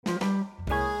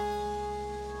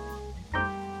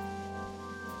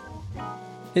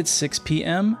It's 6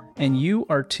 p.m., and you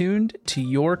are tuned to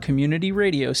your community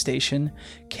radio station,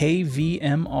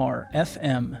 KVMR-FM,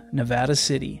 Nevada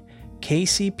City,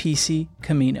 KCPC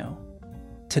Camino.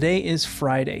 Today is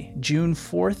Friday, June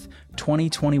 4th,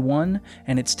 2021,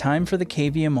 and it's time for the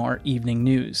KVMR Evening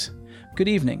News. Good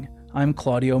evening, I'm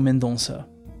Claudio Mendonça.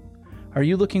 Are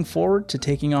you looking forward to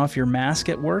taking off your mask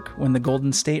at work when the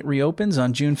Golden State reopens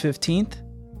on June 15th?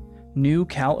 New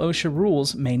Cal OSHA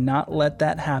rules may not let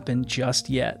that happen just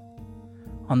yet.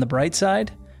 On the bright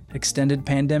side, extended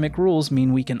pandemic rules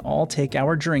mean we can all take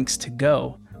our drinks to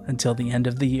go until the end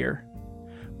of the year.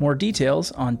 More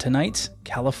details on tonight's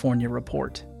California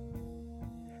Report.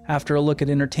 After a look at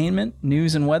entertainment,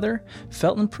 news, and weather,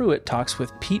 Felton Pruitt talks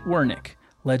with Pete Wernick,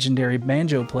 legendary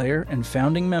banjo player and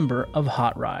founding member of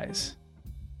Hot Rise.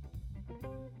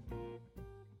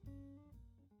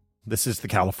 This is the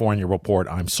California Report.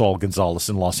 I'm Saul Gonzalez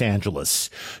in Los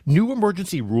Angeles. New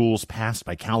emergency rules passed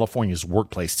by California's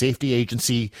Workplace Safety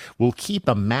Agency will keep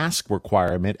a mask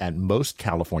requirement at most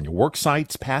California work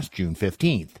sites past June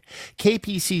 15th.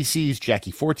 KPCC's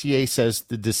Jackie Fortier says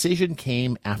the decision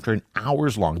came after an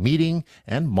hours-long meeting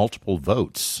and multiple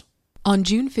votes. On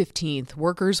June 15th,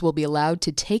 workers will be allowed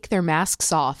to take their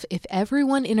masks off if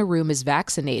everyone in a room is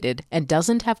vaccinated and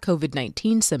doesn't have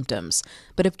COVID-19 symptoms.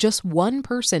 But if just one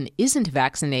person isn't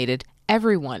vaccinated,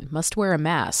 everyone must wear a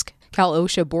mask. Cal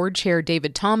OSHA Board Chair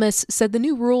David Thomas said the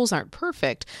new rules aren't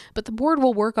perfect, but the board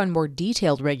will work on more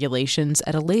detailed regulations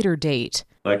at a later date.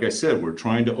 Like I said, we're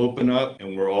trying to open up,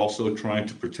 and we're also trying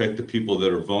to protect the people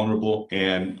that are vulnerable.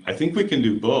 And I think we can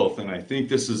do both, and I think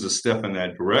this is a step in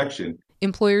that direction.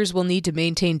 Employers will need to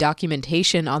maintain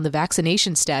documentation on the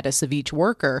vaccination status of each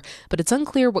worker, but it's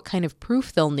unclear what kind of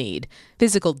proof they'll need.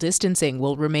 Physical distancing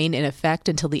will remain in effect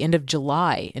until the end of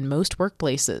July in most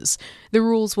workplaces. The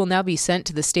rules will now be sent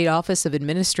to the State Office of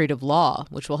Administrative Law,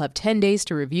 which will have 10 days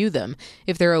to review them.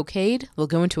 If they're okayed, they'll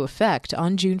go into effect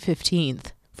on June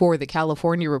 15th. For the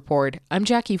California Report, I'm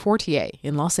Jackie Fortier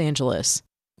in Los Angeles.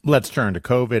 Let's turn to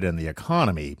COVID and the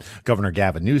economy. Governor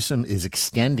Gavin Newsom is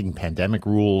extending pandemic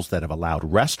rules that have allowed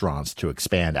restaurants to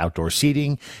expand outdoor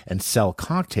seating and sell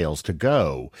cocktails to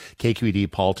go.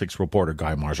 KQED politics reporter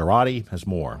Guy Marzorati has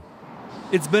more.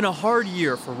 It's been a hard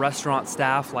year for restaurant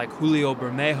staff like Julio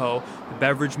Bermejo, the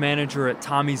beverage manager at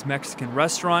Tommy's Mexican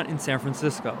restaurant in San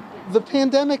Francisco. The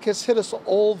pandemic has hit us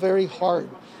all very hard,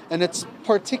 and it's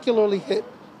particularly hit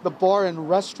the bar and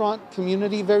restaurant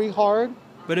community very hard.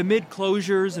 But amid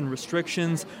closures and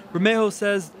restrictions, Bermejo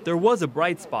says there was a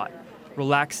bright spot: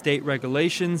 relaxed state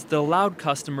regulations that allowed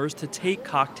customers to take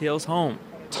cocktails home.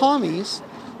 Tommy's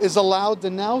is allowed to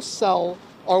now sell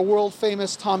our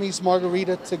world-famous Tommy's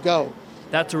Margarita to go.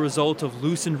 That's a result of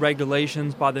loosened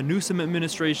regulations by the Newsom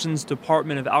administration's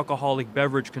Department of Alcoholic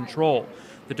Beverage Control.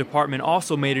 The department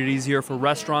also made it easier for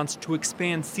restaurants to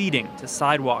expand seating to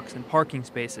sidewalks and parking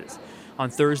spaces. On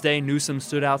Thursday, Newsom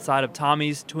stood outside of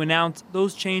Tommy's to announce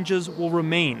those changes will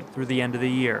remain through the end of the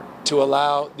year. To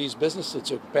allow these businesses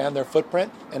to expand their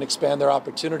footprint and expand their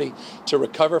opportunity to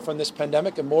recover from this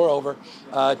pandemic, and moreover,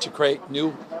 to create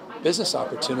new business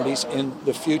opportunities in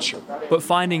the future. But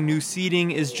finding new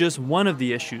seating is just one of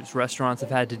the issues restaurants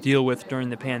have had to deal with during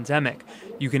the pandemic.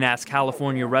 You can ask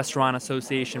California Restaurant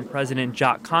Association President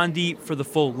Jacques Condy for the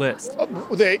full list.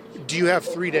 Do you have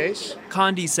 3 days?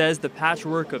 Condy says the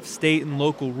patchwork of state and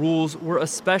local rules were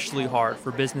especially hard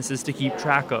for businesses to keep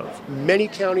track of. Many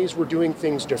counties were doing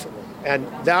things differently, and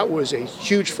that was a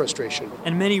huge frustration.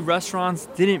 And many restaurants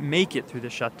didn't make it through the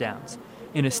shutdowns.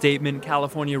 In a statement,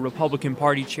 California Republican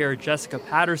Party Chair Jessica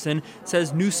Patterson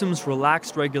says Newsom's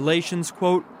relaxed regulations,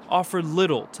 quote, offered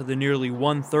little to the nearly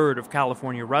 1/3 of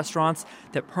California restaurants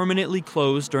that permanently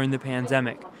closed during the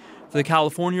pandemic. For the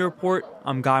California Report,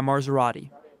 I'm Guy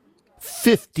Marzorati.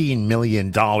 $15 million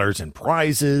in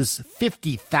prizes,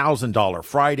 $50,000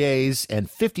 Fridays, and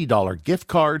 $50 gift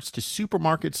cards to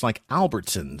supermarkets like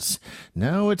Albertsons.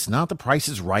 No, it's not The Price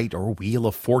is Right or Wheel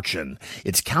of Fortune.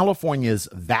 It's California's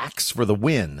Vax for the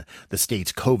Win, the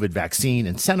state's COVID vaccine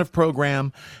incentive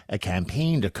program, a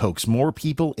campaign to coax more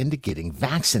people into getting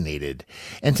vaccinated.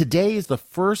 And today is the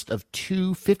first of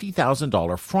two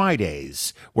 $50,000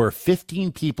 Fridays, where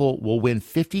 15 people will win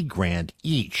 $50,000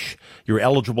 each. You're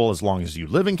eligible as long long as you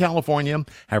live in California,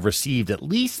 have received at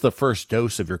least the first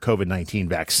dose of your COVID-19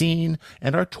 vaccine,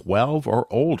 and are 12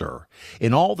 or older.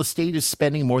 In all, the state is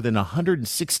spending more than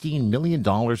 $116 million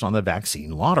on the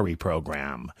vaccine lottery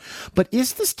program. But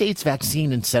is the state's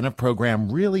vaccine incentive program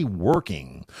really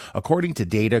working? According to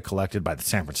data collected by the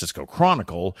San Francisco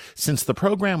Chronicle, since the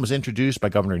program was introduced by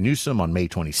Governor Newsom on May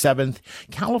 27th,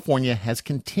 California has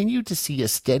continued to see a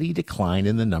steady decline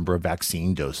in the number of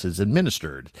vaccine doses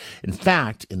administered. In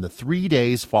fact, in the 3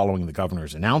 days following the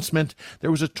governor's announcement, there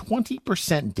was a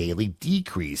 20% daily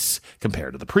decrease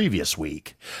compared to the previous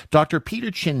week. Dr.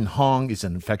 Peter Chin Hong is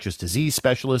an infectious disease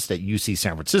specialist at UC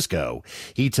San Francisco.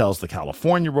 He tells the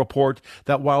California Report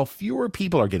that while fewer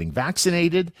people are getting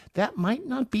vaccinated, that might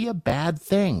not be a bad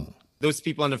thing. Those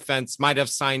people on the fence might have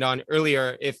signed on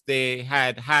earlier if they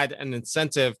had had an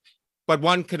incentive. But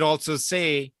one could also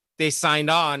say they signed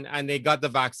on and they got the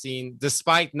vaccine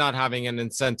despite not having an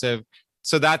incentive.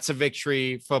 So that's a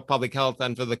victory for public health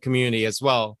and for the community as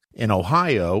well. In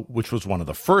Ohio, which was one of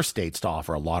the first states to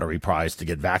offer a lottery prize to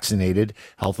get vaccinated,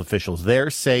 health officials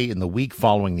there say in the week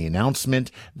following the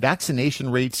announcement, vaccination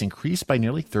rates increased by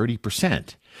nearly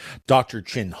 30%. Dr.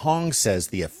 Chin Hong says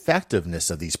the effectiveness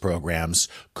of these programs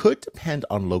could depend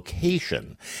on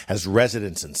location, as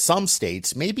residents in some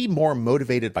states may be more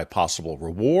motivated by possible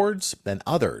rewards than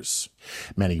others.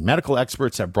 Many medical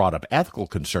experts have brought up ethical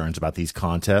concerns about these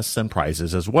contests and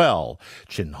prizes as well.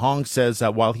 Chin Hong says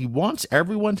that while he wants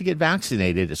everyone to get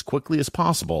vaccinated as quickly as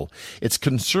possible, it's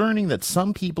concerning that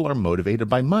some people are motivated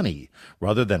by money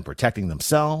rather than protecting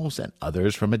themselves and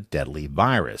others from a deadly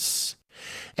virus.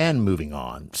 And moving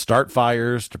on, start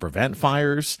fires to prevent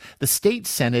fires. The state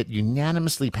Senate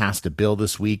unanimously passed a bill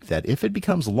this week that, if it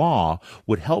becomes law,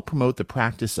 would help promote the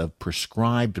practice of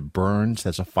prescribed burns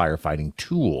as a firefighting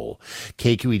tool.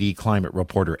 KQED climate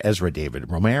reporter Ezra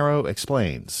David Romero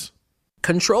explains.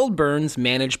 Controlled burns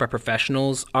managed by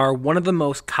professionals are one of the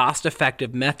most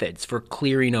cost-effective methods for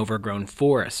clearing overgrown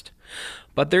forest.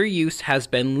 But their use has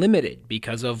been limited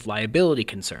because of liability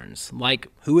concerns, like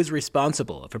who is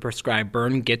responsible if a prescribed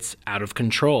burn gets out of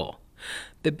control.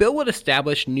 The bill would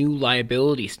establish new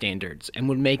liability standards and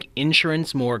would make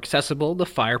insurance more accessible to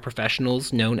fire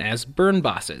professionals known as burn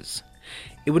bosses.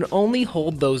 It would only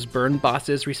hold those burn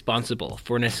bosses responsible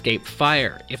for an escaped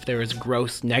fire if there is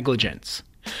gross negligence.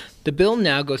 The bill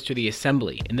now goes to the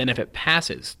Assembly, and then if it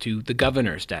passes, to the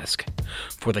governor's desk.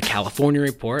 For the California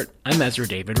Report, I'm Ezra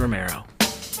David Romero.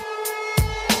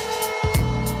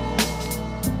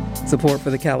 Support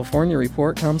for the California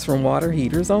Report comes from Water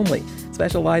Heaters Only,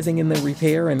 specializing in the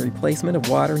repair and replacement of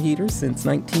water heaters since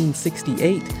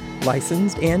 1968.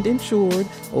 Licensed and insured,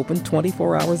 open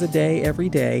 24 hours a day, every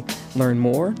day. Learn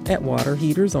more at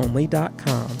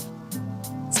waterheatersonly.com.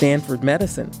 Stanford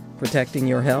Medicine, protecting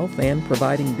your health and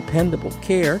providing dependable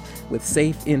care with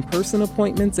safe in-person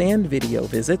appointments and video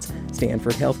visits.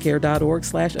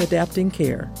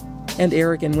 StanfordHealthcare.org/adaptingcare. And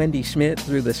Eric and Wendy Schmidt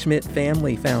through the Schmidt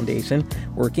Family Foundation,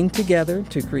 working together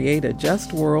to create a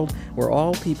just world where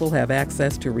all people have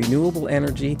access to renewable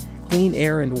energy, clean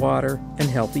air and water, and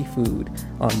healthy food.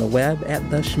 On the web at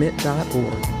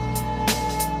theschmidt.org.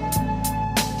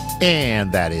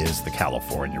 And that is the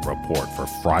California Report for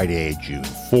Friday, June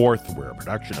 4th. We're a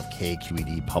production of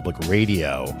KQED Public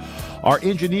Radio. Our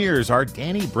engineers are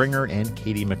Danny Bringer and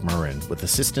Katie McMurrin, with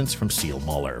assistance from Seal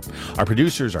Muller. Our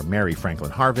producers are Mary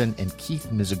Franklin Harvin and Keith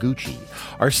Mizuguchi.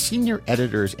 Our senior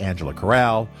editor is Angela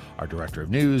Corral. Our director of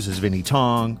news is Vinnie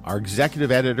Tong. Our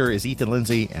executive editor is Ethan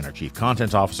Lindsay. And our chief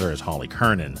content officer is Holly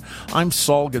Kernan. I'm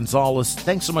Saul Gonzalez.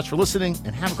 Thanks so much for listening,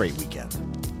 and have a great weekend.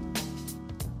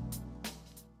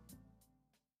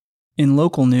 In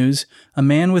local news, a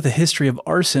man with a history of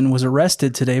arson was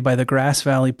arrested today by the Grass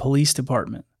Valley Police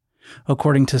Department.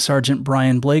 According to Sergeant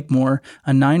Brian Blakemore,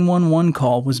 a 911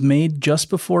 call was made just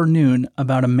before noon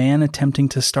about a man attempting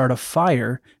to start a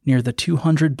fire near the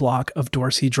 200 block of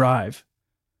Dorsey Drive.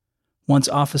 Once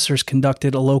officers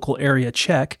conducted a local area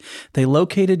check, they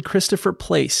located Christopher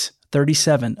Place,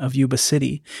 37, of Yuba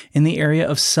City, in the area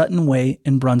of Sutton Way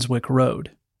and Brunswick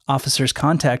Road. Officers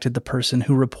contacted the person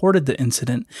who reported the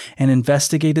incident and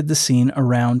investigated the scene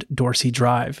around Dorsey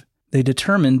Drive. They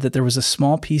determined that there was a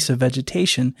small piece of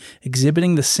vegetation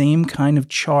exhibiting the same kind of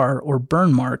char or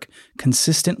burn mark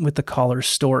consistent with the caller's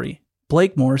story.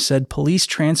 Blakemore said police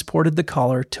transported the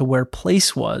caller to where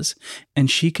Place was, and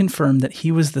she confirmed that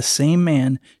he was the same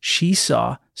man she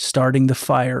saw starting the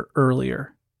fire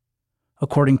earlier.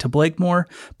 According to Blakemore,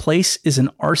 Place is an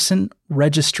arson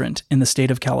registrant in the state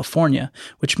of California,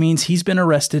 which means he's been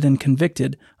arrested and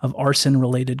convicted of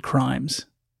arson-related crimes.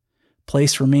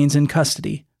 Place remains in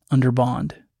custody under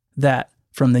bond. That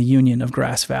from the Union of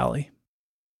Grass Valley.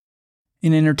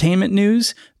 In entertainment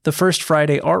news, the First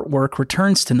Friday artwork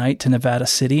returns tonight to Nevada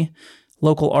City.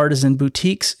 Local artisan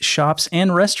boutiques, shops,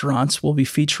 and restaurants will be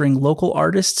featuring local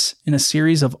artists in a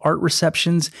series of art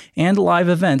receptions and live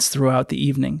events throughout the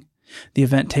evening. The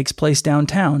event takes place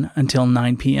downtown until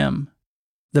 9 p.m.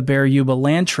 The Bear Yuba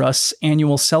Land Trust's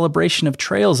annual Celebration of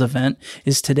Trails event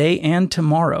is today and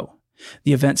tomorrow.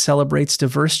 The event celebrates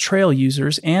diverse trail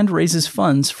users and raises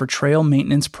funds for trail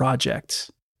maintenance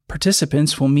projects.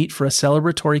 Participants will meet for a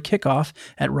celebratory kickoff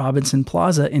at Robinson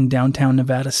Plaza in downtown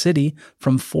Nevada City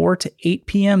from 4 to 8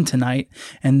 p.m. tonight,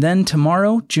 and then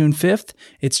tomorrow, June 5th,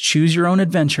 it's Choose Your Own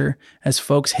Adventure as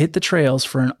folks hit the trails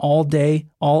for an all-day,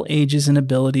 all ages and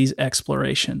abilities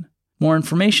exploration. More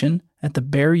information at the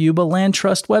Bear Yuba Land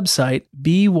Trust website,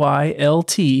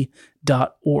 bylt.org.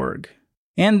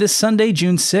 And this Sunday,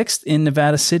 June 6th, in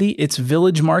Nevada City, it's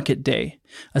Village Market Day,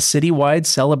 a citywide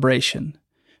celebration.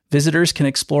 Visitors can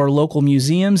explore local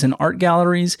museums and art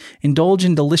galleries, indulge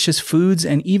in delicious foods,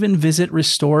 and even visit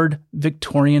restored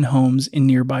Victorian homes in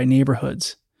nearby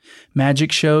neighborhoods.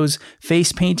 Magic shows,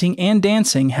 face painting, and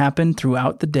dancing happen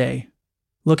throughout the day.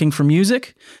 Looking for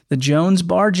music? The Jones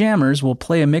Bar Jammers will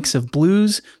play a mix of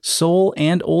blues, soul,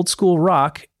 and old school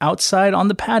rock outside on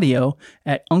the patio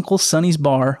at Uncle Sonny's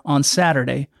Bar on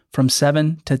Saturday from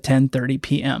 7 to 10:30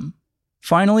 p.m.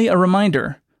 Finally, a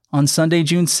reminder. On Sunday,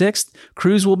 June 6th,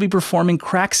 crews will be performing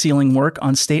crack sealing work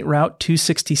on State Route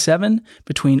 267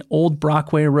 between Old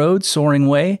Brockway Road, Soaring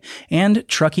Way, and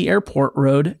Truckee Airport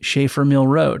Road, Schaefer Mill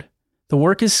Road. The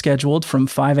work is scheduled from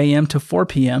 5 a.m. to 4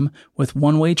 p.m. with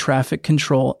one-way traffic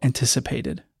control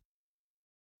anticipated.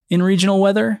 In regional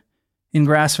weather, in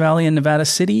Grass Valley and Nevada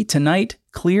City, tonight,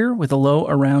 clear with a low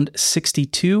around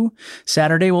 62.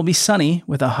 Saturday will be sunny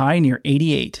with a high near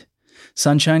 88.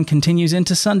 Sunshine continues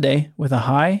into Sunday with a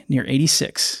high near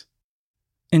 86.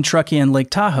 In Truckee and Lake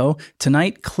Tahoe,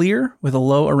 tonight clear with a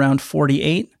low around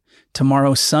 48.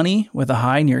 Tomorrow sunny with a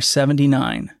high near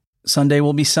 79. Sunday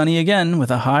will be sunny again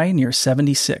with a high near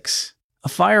 76. A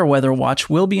fire weather watch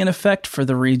will be in effect for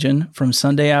the region from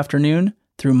Sunday afternoon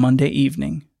through Monday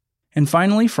evening. And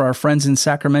finally, for our friends in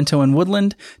Sacramento and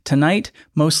Woodland, tonight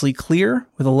mostly clear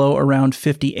with a low around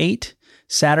 58.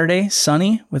 Saturday,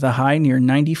 sunny with a high near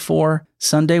 94.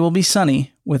 Sunday will be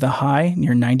sunny with a high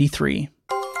near 93.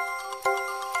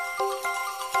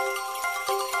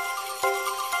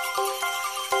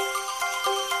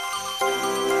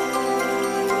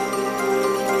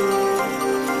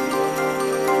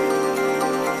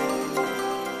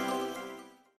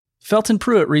 Felton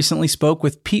Pruitt recently spoke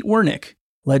with Pete Wernick,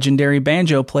 legendary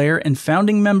banjo player and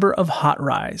founding member of Hot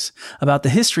Rise, about the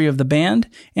history of the band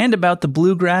and about the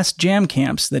bluegrass jam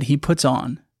camps that he puts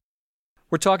on.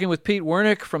 We're talking with Pete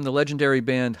Wernick from the legendary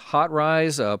band Hot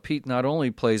Rise. Pete not only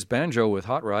plays banjo with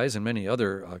Hot Rise and many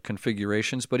other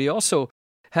configurations, but he also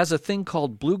has a thing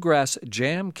called Bluegrass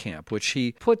Jam Camp, which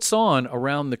he puts on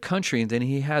around the country, and then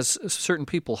he has certain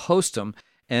people host them.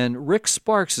 And Rick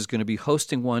Sparks is going to be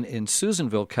hosting one in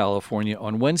Susanville, California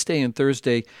on Wednesday and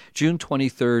Thursday, June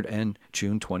 23rd and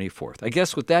June 24th. I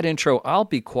guess with that intro, I'll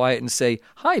be quiet and say,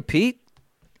 hi, Pete.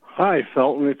 Hi,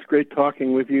 Felton. It's great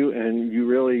talking with you, and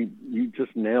you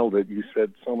just nailed it. You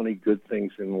said so many good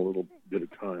things in a little bit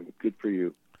of time. Good for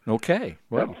you. Okay.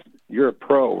 Well, you're a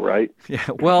pro, right? Yeah.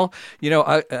 Well,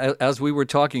 as we were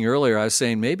talking earlier, I was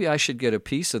saying maybe I should get a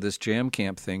piece of this jam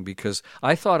camp thing because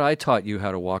I thought I taught you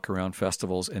how to walk around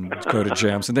festivals and go to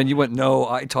jams, and then you went, no,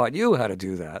 I taught you how to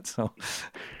do that. So,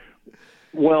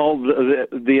 well,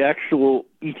 the actual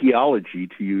etiology,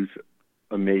 to use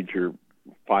a major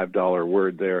 $5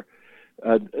 word there,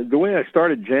 the way I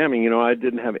started jamming, I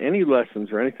didn't have any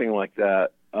lessons or anything like that.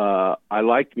 I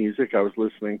liked music. I was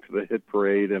listening to the Hit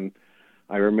Parade, and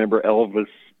I remember Elvis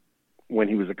when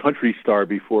he was a country star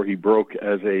before he broke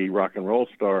as a rock and roll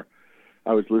star.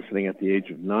 I was listening at the age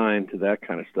of 9 to that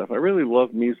kind of stuff. I really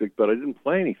loved music, but I didn't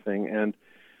play anything, and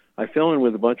I fell in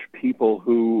with a bunch of people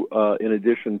who, in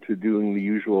addition to doing the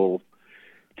usual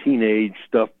teenage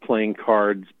stuff, playing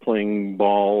cards, playing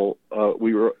ball,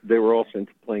 they were also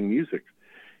into playing music.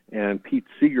 And Pete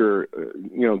Seeger,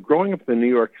 growing up in the New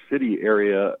York City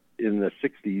area in the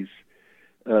 60s,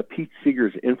 Pete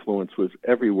Seeger's influence was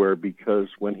everywhere because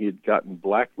when he had gotten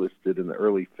blacklisted in the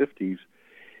early 50s,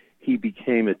 he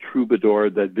became a troubadour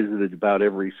that visited about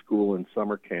every school and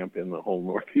summer camp in the whole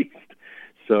Northeast.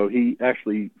 So he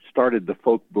actually started the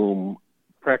folk boom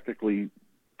practically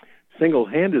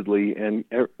single-handedly, and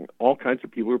all kinds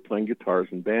of people were playing guitars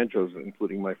and banjos,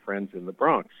 including my friends in the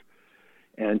Bronx.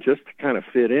 And just to kind of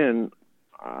fit in,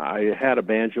 I had a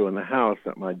banjo in the house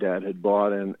that my dad had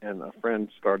bought, and a friend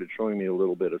started showing me a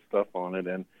little bit of stuff on it.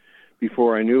 And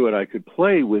before I knew it, I could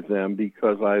play with them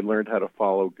because I learned how to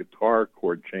follow guitar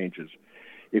chord changes.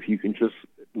 If you can just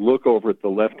look over at the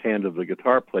left hand of the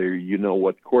guitar player, you know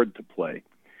what chord to play.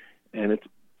 And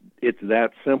it's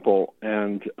that simple,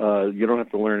 and you don't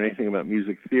have to learn anything about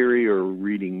music theory or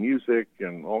reading music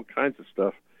and all kinds of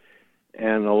stuff.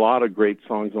 And a lot of great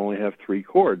songs only have 3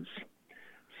 chords.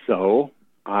 So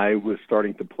I was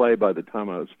starting to play by the time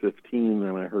I was 15,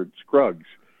 and I heard Scruggs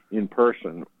in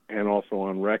person and also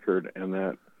on record, and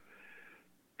that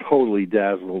totally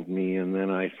dazzled me. And then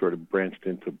I sort of branched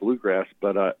into bluegrass.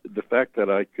 But the fact that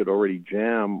I could already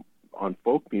jam on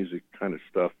folk music kind of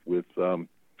stuff with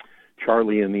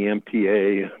Charlie and the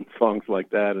MTA and songs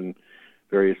like that and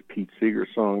various Pete Seeger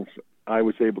songs, I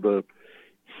was able to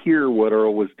hear what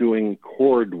Earl was doing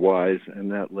chord-wise,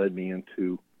 and that led me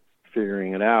into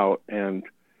figuring it out. And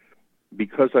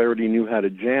because I already knew how to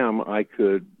jam, I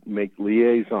could make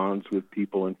liaisons with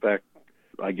people. In fact,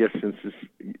 I guess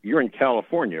you're in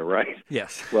California, right?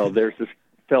 Yes. Well, there's this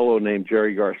fellow named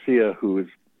Jerry Garcia who is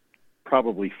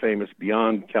probably famous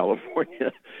beyond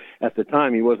California. At the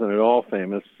time, he wasn't at all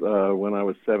famous. When I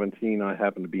was 17, I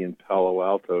happened to be in Palo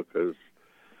Alto because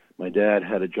my dad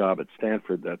had a job at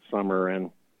Stanford that summer,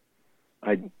 and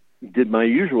I did my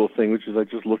usual thing, which is I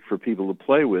just looked for people to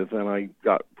play with, and I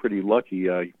got pretty lucky.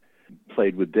 I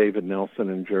played with David Nelson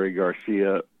and Jerry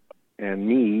Garcia and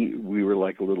me. We were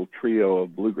like a little trio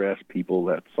of bluegrass people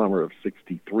that summer of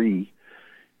 '63.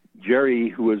 Jerry,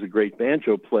 who was a great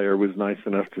banjo player, was nice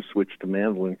enough to switch to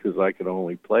mandolin because I could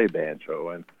only play banjo.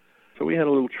 And so we had a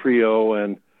little trio,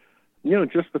 and, you know,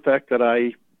 just the fact that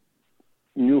I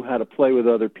knew how to play with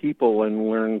other people and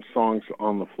learn songs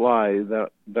on the fly,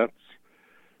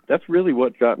 that's really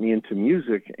what got me into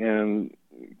music. And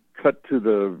cut to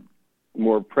the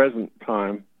more present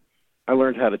time, I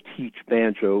learned how to teach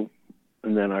banjo,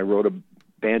 and then I wrote a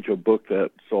banjo book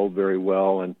that sold very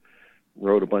well and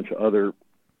wrote a bunch of other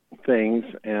things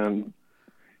and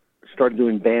started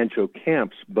doing banjo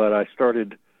camps. But I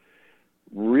started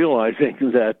realizing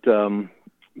that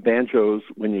banjos,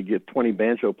 when you get 20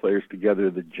 banjo players together,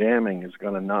 the jamming is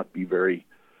going to not be very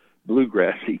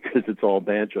bluegrassy because it's all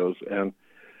banjos. And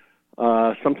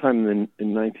sometime in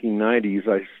 1990s,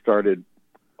 I started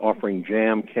offering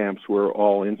jam camps where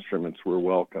all instruments were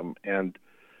welcome, and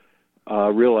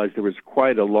realized there was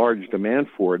quite a large demand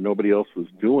for it. Nobody else was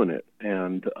doing it.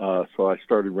 And so I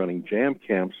started running jam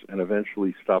camps and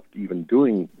eventually stopped even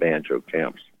doing banjo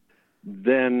camps.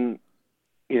 Then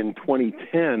in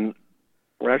 2010,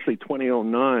 or actually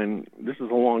 2009, this is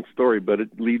a long story, but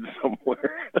it leads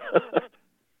somewhere.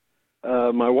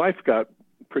 My wife got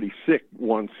pretty sick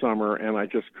one summer, and I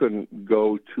just couldn't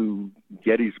go to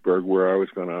Gettysburg where I was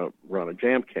going to run a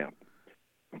jam camp.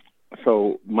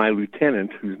 So my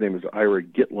lieutenant, whose name is Ira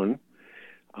Gitlin,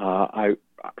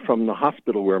 from the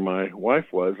hospital where my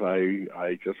wife was,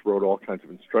 I just wrote all kinds of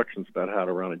instructions about how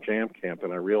to run a jam camp,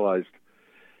 and I realized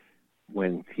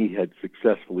when he had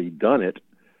successfully done it,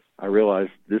 I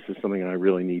realized this is something I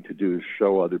really need to do, is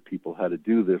show other people how to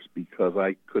do this, because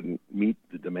I couldn't meet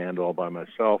the demand all by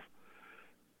myself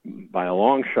by a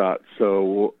long shot.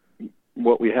 So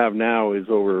what we have now is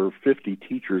over 50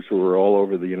 teachers who are all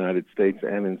over the United States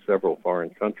and in several foreign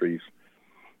countries.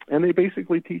 And they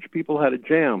basically teach people how to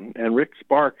jam. And Rick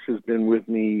Sparks has been with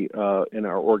me in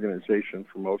our organization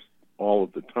for most all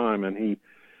of the time. And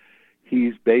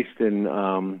he's based in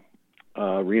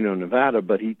Reno, Nevada,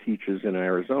 but he teaches in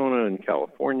Arizona and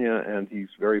California. And he's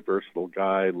a very versatile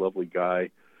guy, lovely guy.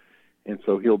 And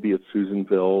so he'll be at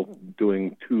Susanville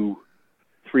doing 2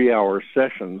 3-hour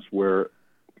sessions where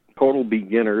total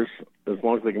beginners, as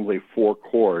long as they can play 4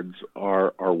 chords,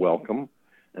 are welcome,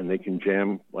 and they can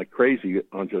jam like crazy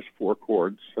on just 4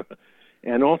 chords.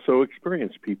 And also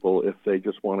experienced people, if they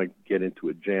just want to get into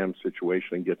a jam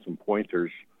situation and get some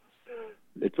pointers,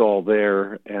 it's all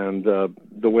there. And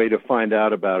the way to find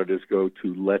out about it is go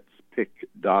to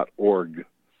letspick.org.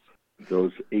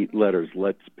 Those 8 letters,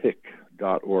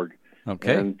 letspick.org.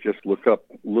 Okay. And just look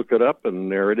it up,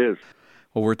 and there it is.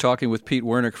 Well, we're talking with Pete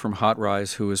Wernick from Hot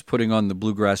Rise, who is putting on the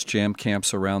Bluegrass Jam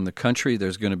Camps around the country.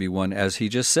 There's going to be one, as he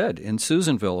just said, in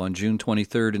Susanville on June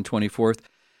 23rd and 24th.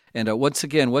 And once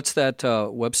again, what's that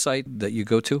website that you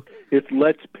go to? It's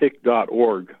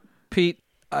letspick.org. Pete,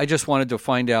 I just wanted to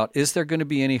find out, is there going to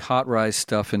be any Hot Rise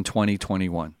stuff in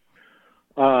 2021?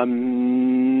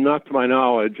 Not to my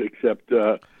knowledge, except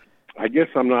I guess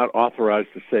I'm not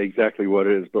authorized to say exactly what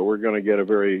it is, but we're going to get a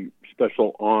very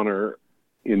special honor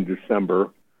in December,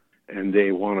 and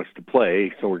they want us to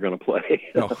play, so we're going to play.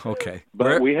 Oh, okay.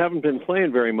 But we haven't been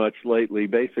playing very much lately.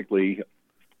 Basically,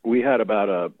 we had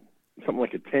about something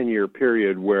like a 10-year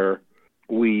period where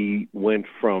we went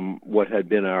from what had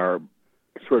been our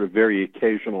sort of very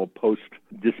occasional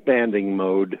post-disbanding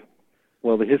mode.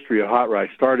 Well, the history of Hot Rize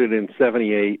started in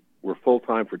 78. We're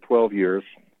full-time for 12 years.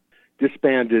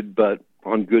 Disbanded, but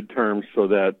on good terms, so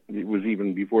that it was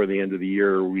even before the end of the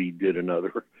year, we did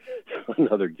another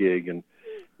gig, and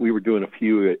we were doing a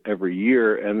few every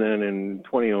year. And then in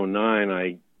 2009,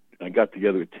 I got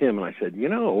together with Tim, and I said,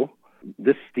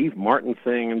 this Steve Martin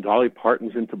thing, and Dolly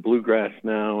Parton's into bluegrass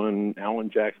now, and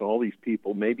Alan Jackson, all these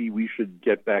people, maybe we should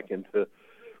get back into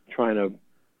trying to,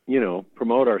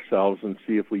 promote ourselves and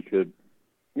see if we could,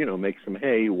 make some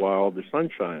hay while the sun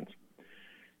shines.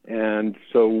 And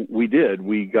so we did.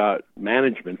 We got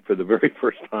management for the very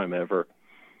first time ever.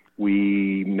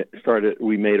 We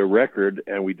made a record,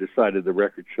 and we decided the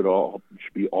record should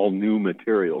be all new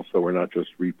material, so we're not just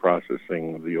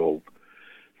reprocessing the old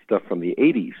stuff from the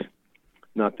 80s.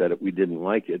 Not that we didn't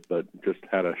like it, but just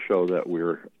had to show that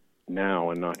we're now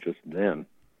and not just then.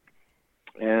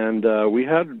 And we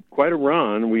had quite a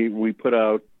run. We put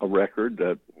out a record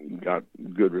that got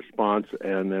good response,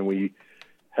 and then we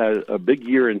had a big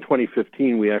year in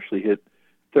 2015. We actually hit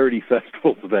 30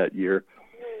 festivals that year,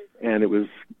 and it was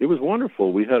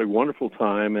wonderful. We had a wonderful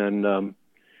time and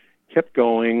kept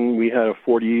going. We had a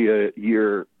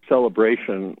 40-year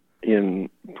celebration in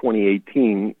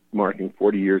 2018, marking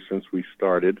 40 years since we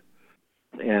started,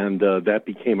 and that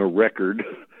became a record,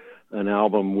 an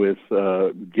album with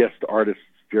guest artists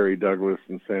Jerry Douglas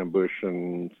and Sam Bush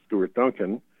and Stuart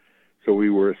Duncan. So we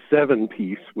were a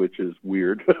 7-piece, which is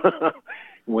weird.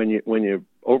 When you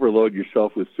overload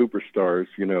yourself with superstars,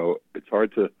 it's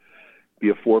hard to be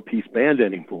a 4-piece band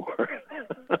anymore.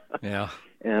 Yeah.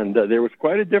 And there was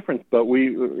quite a difference, but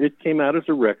it came out as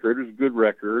a record. It was a good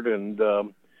record, and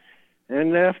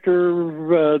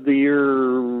after the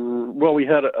year, we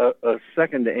had a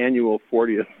second annual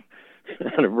 40th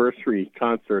anniversary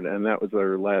concert, and that was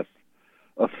our last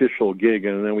official gig,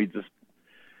 and then we just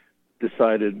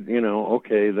decided,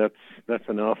 okay, that's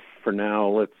enough for now.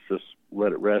 Let's just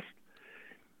let it rest.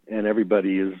 And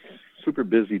everybody is super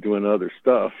busy doing other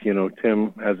stuff.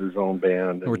 Tim has his own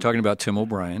band. We're talking about Tim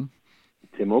O'Brien.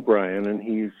 Tim O'Brien, and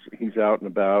he's out and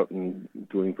about and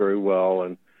doing very well.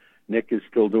 And Nick is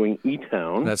still doing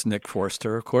E-Town. That's Nick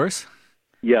Forster, of course.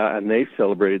 Yeah, and they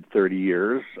celebrated 30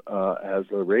 years as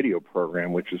a radio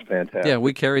program, which is fantastic. Yeah,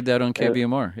 we carried that on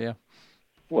KVMR, yeah.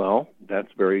 Well,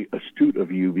 that's very astute of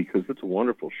you because it's a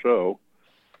wonderful show.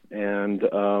 And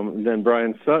then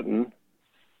Brian Sutton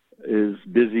is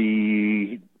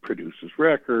busy, produces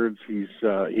records. He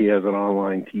has an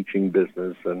online teaching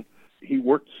business, and he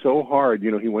worked so hard.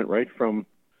 He went right from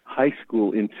high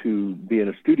school into being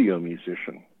a studio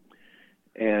musician.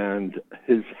 And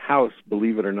his house,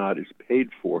 believe it or not, is paid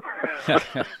for.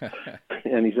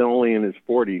 And he's only in his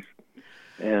 40s.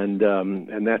 And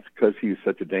that's because he's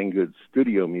such a dang good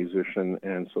studio musician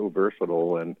and so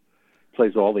versatile and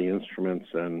plays all the instruments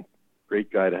and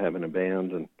great guy to have in a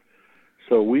band. And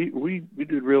so we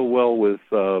did real well with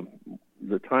the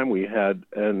time we had.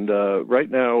 And right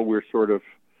now we're sort of,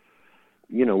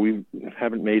 we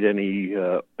haven't made any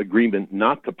agreement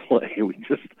not to play.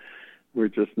 We're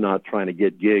just not trying to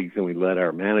get gigs, and we let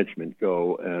our management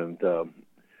go. And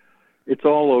it's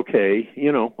all okay.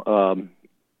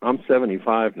 I'm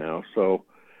 75 now, so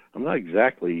I'm not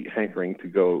exactly hankering to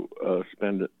go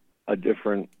spend a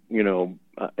different,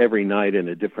 every night in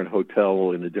a different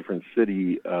hotel in a different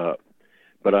city.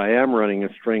 But I am running a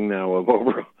string now of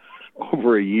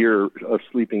over a year of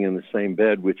sleeping in the same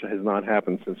bed, which has not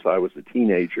happened since I was a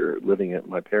teenager living at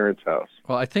my parents' house.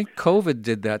 Well, I think COVID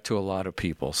did that to a lot of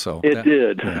people. So it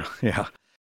did. Yeah.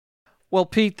 Well,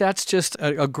 Pete, that's just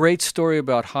a great story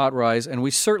about Hot Rize, and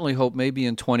we certainly hope maybe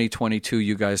in 2022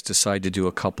 you guys decide to do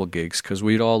a couple gigs, because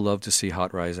we'd all love to see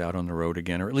Hot Rize out on the road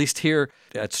again, or at least here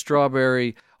at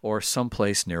Strawberry or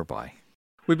someplace nearby.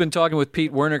 We've been talking with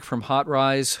Pete Wernick from Hot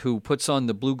Rize, who puts on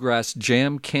the Bluegrass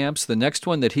Jam Camps. The next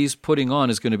one that he's putting on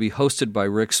is going to be hosted by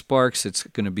Rick Sparks. It's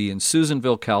going to be in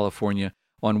Susanville, California,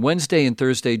 on Wednesday and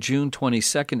Thursday, June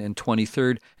 22nd and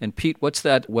 23rd. And Pete, what's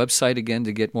that website again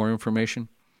to get more information?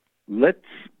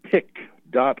 letspick.org.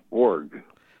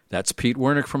 That's Pete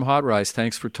Wernick from Hot Rize.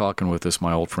 Thanks for talking with us,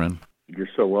 my old friend. You're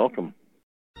so welcome.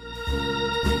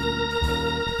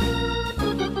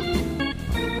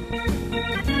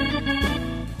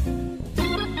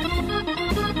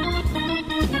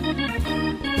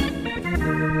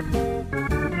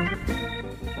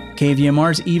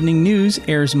 KVMR's Evening News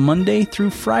airs Monday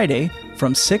through Friday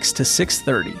from 6 to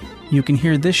 6:30. You can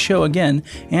hear this show again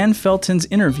and Felton's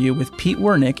interview with Pete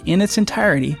Wernick in its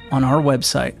entirety on our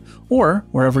website or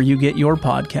wherever you get your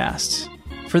podcasts.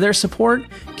 For their support,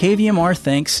 KVMR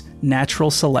thanks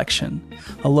Natural Selection,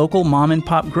 a local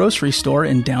mom-and-pop grocery store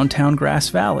in downtown Grass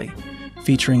Valley,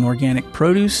 featuring organic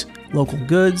produce, local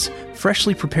goods,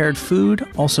 freshly prepared food,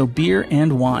 also beer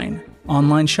and wine.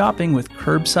 Online shopping with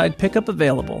curbside pickup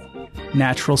available.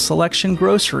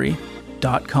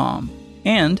 NaturalSelectionGrocery.com.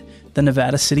 And the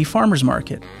Nevada City Farmers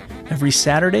Market, every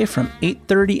Saturday from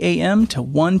 8:30 a.m. to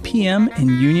 1 p.m. in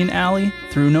Union Alley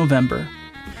through November.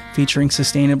 Featuring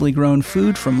sustainably grown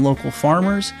food from local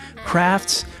farmers,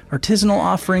 crafts, artisanal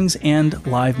offerings, and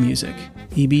live music.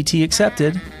 EBT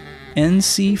accepted.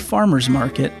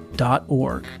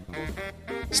 ncfarmersmarket.org.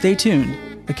 Stay tuned.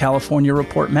 The California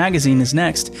Report magazine is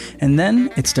next, and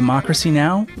then it's Democracy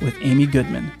Now! With Amy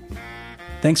Goodman.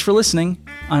 Thanks for listening.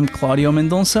 I'm Claudio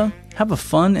Mendonça. Have a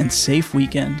fun and safe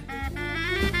weekend.